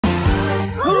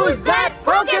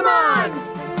Pokémon!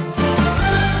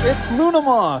 It's Luna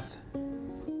Moth!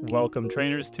 Welcome,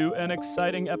 trainers, to an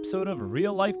exciting episode of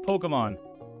real-life Pokémon.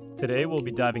 Today we'll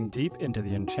be diving deep into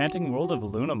the enchanting world of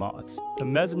Luna Moths, the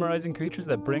mesmerizing creatures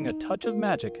that bring a touch of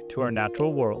magic to our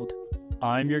natural world.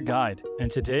 I'm your guide,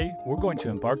 and today we're going to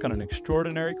embark on an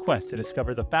extraordinary quest to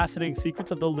discover the fascinating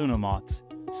secrets of the Luna Moths.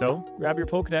 So, grab your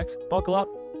Pokédex, buckle up,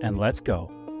 and let's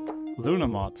go. Luna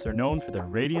Moths are known for their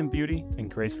radiant beauty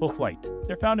and graceful flight.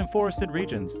 They're found in forested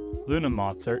regions. Luna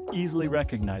Moths are easily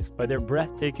recognized by their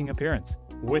breathtaking appearance.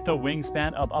 With a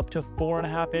wingspan of up to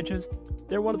 4.5 inches,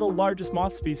 they're one of the largest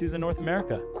moth species in North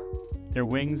America. Their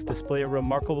wings display a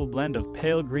remarkable blend of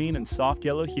pale green and soft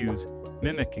yellow hues,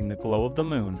 mimicking the glow of the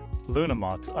moon. Luna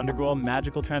Moths undergo a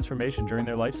magical transformation during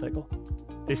their life cycle.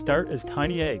 They start as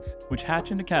tiny eggs, which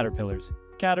hatch into caterpillars.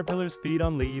 Caterpillars feed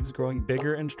on leaves, growing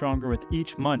bigger and stronger with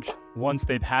each munch. Once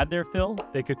they've had their fill,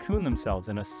 they cocoon themselves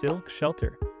in a silk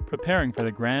shelter, preparing for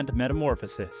the grand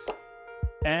metamorphosis.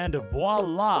 And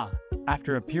voila!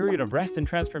 After a period of rest and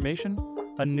transformation,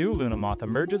 a new Luna Moth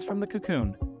emerges from the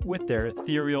cocoon. With their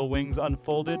ethereal wings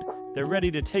unfolded, they're ready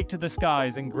to take to the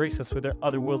skies and grace us with their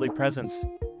otherworldly presence.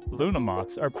 Luna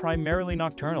Moths are primarily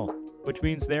nocturnal, which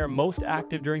means they are most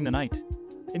active during the night.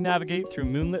 They navigate through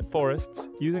moonlit forests,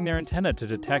 using their antennae to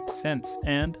detect scents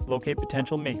and locate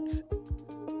potential mates.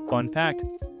 Fun fact,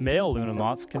 male Luna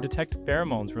Moths can detect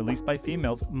pheromones released by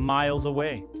females miles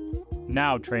away.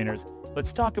 Now, trainers,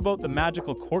 let's talk about the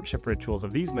magical courtship rituals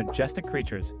of these majestic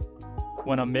creatures.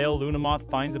 When a male Luna Moth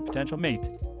finds a potential mate,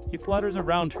 he flutters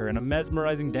around her in a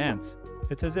mesmerizing dance.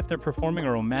 It's as if they're performing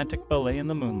a romantic ballet in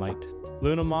the moonlight.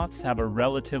 Luna Moths have a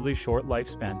relatively short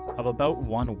lifespan of about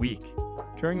 1 week.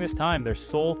 During this time, their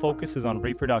sole focus is on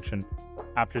reproduction.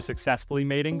 After successfully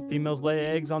mating, females lay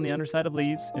eggs on the underside of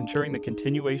leaves, ensuring the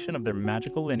continuation of their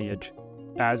magical lineage.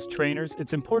 As trainers,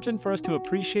 it's important for us to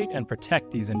appreciate and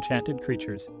protect these enchanted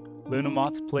creatures. Luna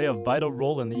Moths play a vital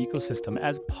role in the ecosystem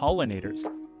as pollinators,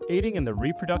 aiding in the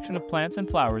reproduction of plants and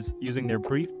flowers using their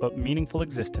brief but meaningful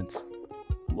existence.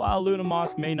 While Luna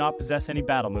Moths may not possess any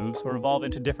battle moves or evolve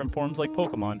into different forms like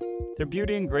Pokémon, their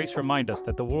beauty and grace remind us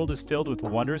that the world is filled with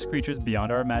wondrous creatures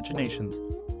beyond our imaginations.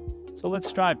 So let's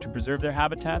strive to preserve their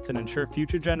habitats and ensure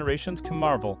future generations can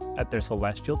marvel at their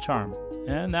celestial charm.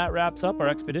 And that wraps up our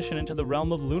expedition into the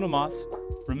realm of Luna Moths.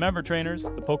 Remember, trainers,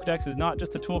 the Pokédex is not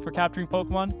just a tool for capturing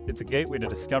Pokémon, it's a gateway to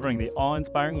discovering the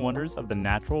awe-inspiring wonders of the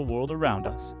natural world around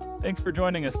us. Thanks for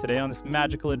joining us today on this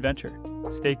magical adventure.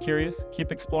 Stay curious,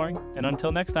 keep exploring, and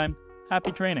until next time,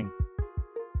 happy training!